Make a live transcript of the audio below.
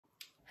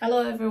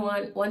Hello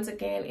everyone, once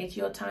again it's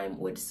your time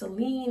with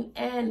Celine,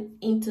 and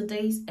in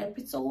today's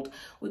episode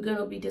we're going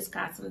to be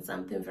discussing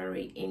something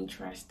very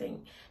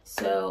interesting.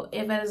 So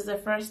if it is the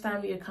first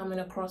time you're coming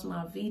across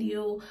my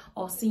video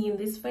or seeing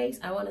this face,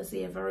 I want to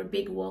say a very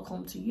big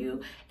welcome to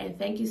you and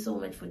thank you so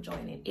much for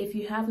joining. If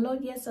you have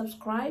not yet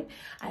subscribed,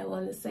 I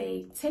want to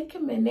say take a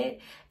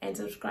minute and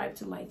subscribe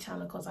to my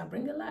channel because I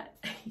bring a lot.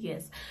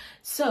 Yes,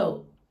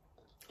 so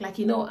like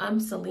you know, I'm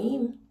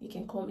Celine, you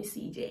can call me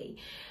CJ.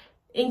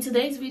 In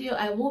today's video,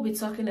 I will be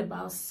talking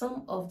about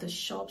some of the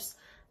shops,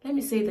 let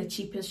me say the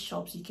cheapest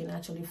shops you can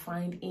actually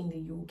find in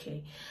the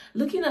UK.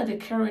 Looking at the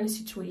current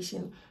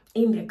situation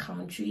in the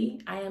country,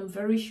 I am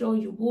very sure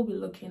you will be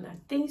looking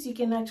at things you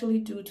can actually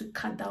do to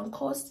cut down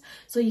costs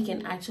so you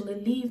can actually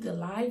live the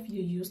life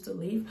you used to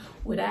live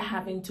without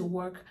having to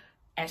work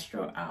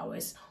extra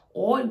hours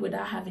or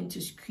without having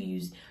to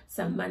squeeze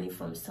some money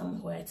from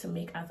somewhere to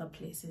make other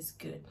places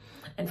good.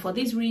 And for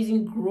this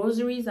reason,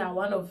 groceries are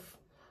one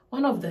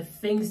of the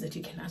things that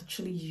you can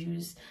actually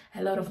use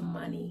a lot of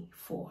money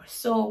for.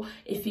 So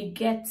if you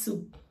get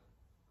to,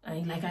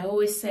 like I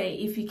always say,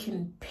 if you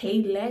can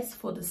pay less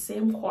for the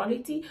same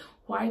quality,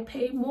 why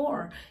pay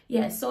more?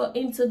 Yeah, so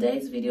in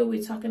today's video,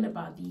 we're talking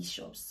about these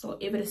shops. So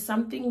if it is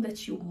something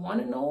that you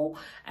want to know,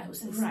 I will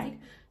say right.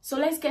 So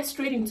let's get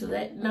straight into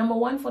that. Number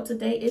one for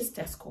today is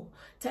Tesco.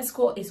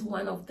 Tesco is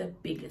one of the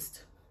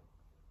biggest.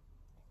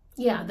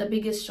 Yeah, the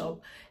biggest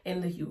shop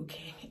in the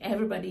UK.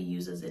 Everybody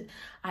uses it.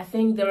 I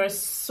think there are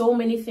so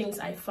many things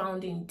I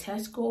found in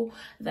Tesco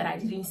that I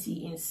didn't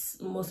see in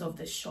most of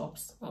the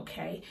shops.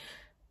 Okay,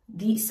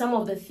 some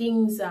of the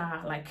things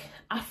are like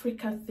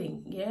Africa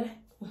thing. Yeah.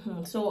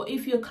 So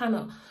if you're kind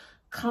of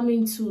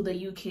coming to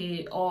the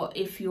UK or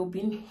if you've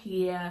been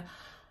here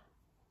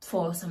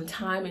for some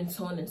time and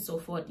so on and so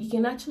forth, you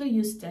can actually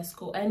use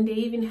Tesco, and they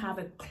even have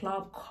a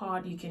club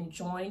card you can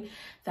join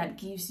that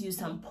gives you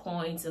some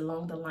points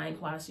along the line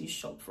whilst you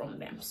shop from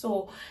them.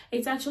 So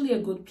it's actually a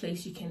good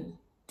place you can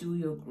do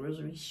your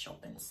grocery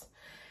shoppings.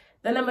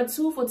 The number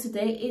two for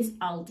today is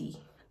Aldi.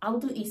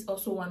 Aldi is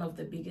also one of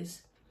the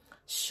biggest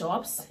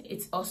shops.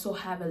 It also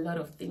have a lot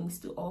of things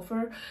to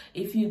offer.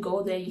 If you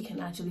go there, you can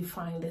actually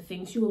find the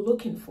things you're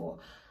looking for,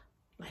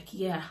 like,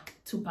 yeah,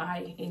 to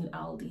buy in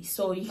Aldi.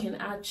 So you can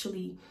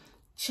actually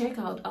check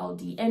out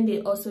Aldi, and they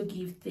also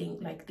give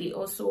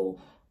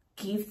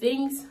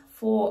things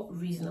for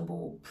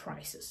reasonable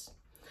prices.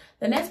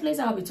 The next place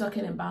I'll be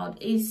talking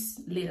about is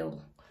Lidl.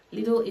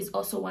 Lidl is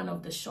also one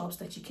of the shops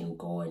that you can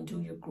go and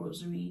do your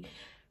grocery,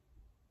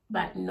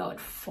 but not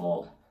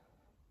for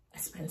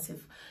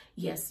expensive.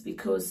 Yes,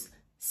 because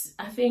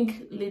I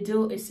think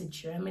Lidl is a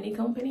Germany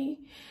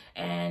company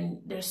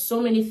and there's so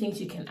many things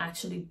you can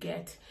actually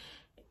get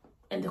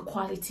and the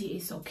quality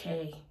is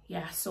okay.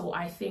 Yeah, so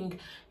I think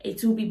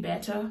it will be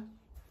better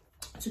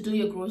to do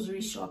your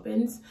grocery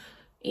shoppings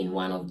in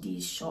one of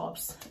these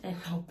shops and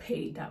not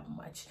pay that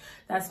much.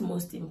 That's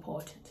most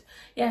important.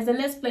 Yes, the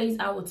next place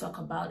I will talk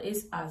about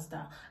is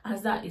Asda.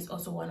 Asda is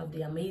also one of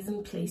the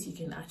amazing places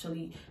you can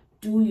actually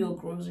do your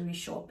grocery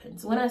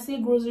shoppings. When I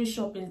say grocery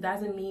shopping,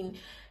 doesn't mean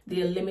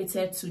they're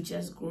limited to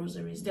just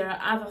groceries. There are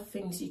other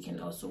things you can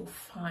also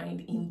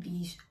find in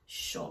these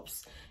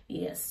shops.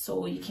 Yes,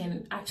 so you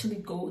can actually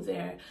go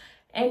there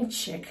and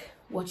check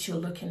what you're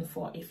looking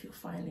for. If you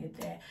find it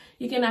there,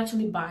 you can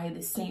actually buy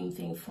the same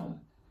thing from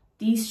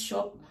this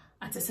shop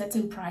at a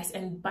certain price,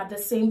 but the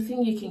same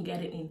thing you can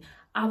get it in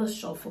other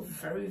shop for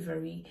very,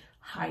 very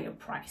higher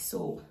price.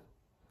 So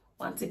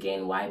once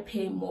again, why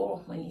pay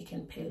more when you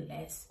can pay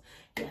less?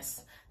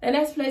 Yes. The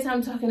next place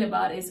I'm talking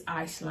about is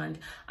Iceland.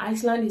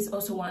 Iceland is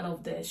also one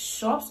of the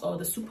shops or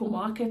the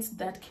supermarkets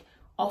that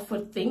offer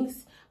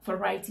things,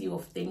 variety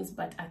of things,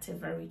 but at a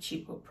very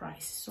cheaper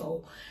price.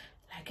 So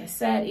like I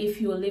said, if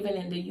you're living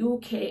in the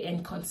UK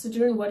and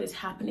considering what is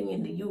happening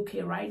in the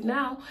UK right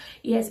now,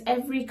 yes,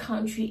 every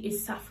country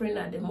is suffering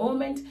at the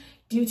moment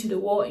due to the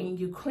war in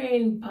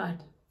Ukraine, but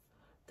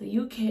the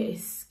UK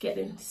is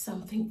getting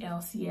something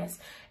else. Yes,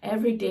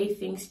 every day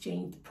things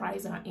change,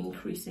 prices are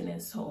increasing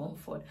and so on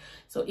forth.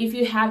 So if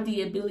you have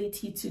the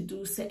ability to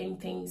do certain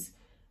things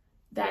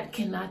that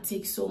cannot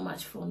take so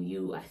much from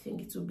you, I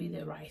think it will be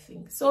the right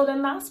thing. So the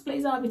last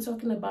place I'll be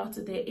talking about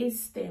today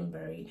is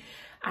Stanbury.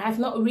 I have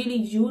not really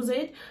used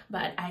it,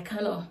 but I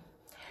kind of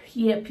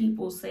hear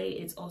people say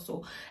it's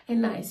also a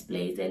nice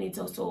place, and it's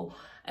also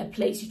a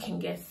place you can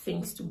get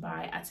things to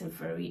buy at a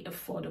very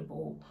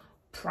affordable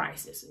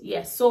prices.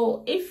 Yes,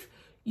 so if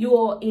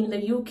you're in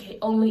the UK,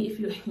 only if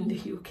you're in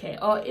the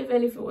UK, or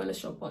even if you want to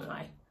shop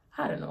online,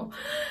 I don't know,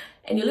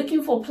 and you're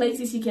looking for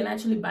places you can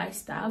actually buy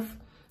stuff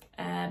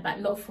but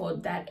not for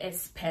that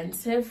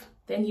expensive,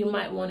 then you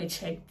might want to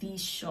check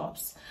these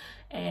shops,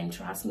 and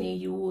trust me,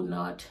 you will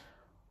not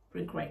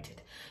regret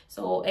it.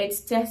 So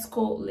it's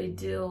Tesco,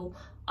 Lidl,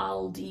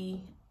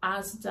 Aldi,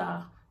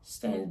 Asda,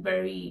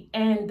 Stanbury,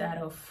 and that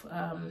of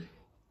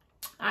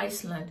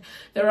Iceland.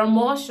 There are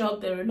more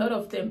shops, there are a lot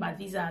of them, but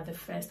these are the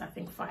first, I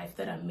think, 5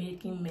 that I'm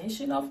making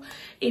mention of.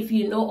 If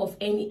you know of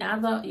any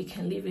other, you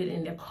can leave it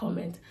in the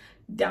comment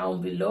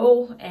down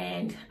below,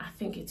 and I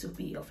think it will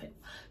be of it.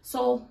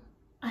 So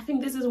I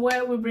think this is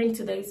where we bring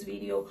today's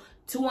video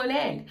to an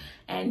end.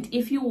 And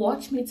if you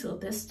watch me till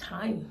this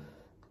time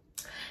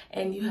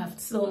and you have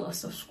still not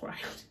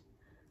subscribed,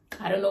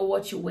 I don't know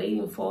what you're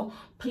waiting for.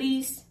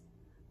 Please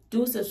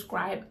do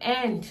subscribe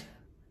and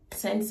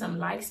send some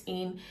likes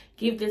in.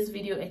 Give this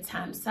video a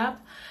thumbs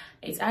up.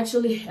 It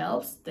actually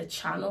helps the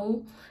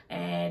channel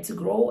to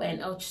grow,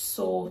 and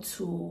also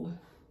to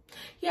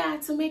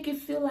make it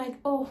feel like,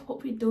 oh,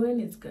 what we're doing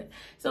is good.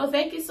 So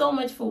thank you so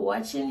much for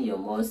watching. You're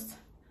most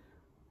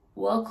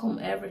welcome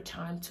every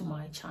time to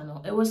my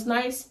channel. It was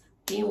nice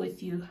being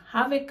with you.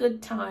 Have a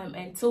good time.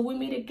 Until we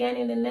meet again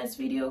in the next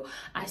video,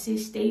 I say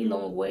stay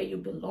long where you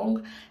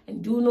belong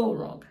and do no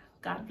wrong.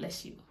 God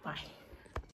bless you. Bye.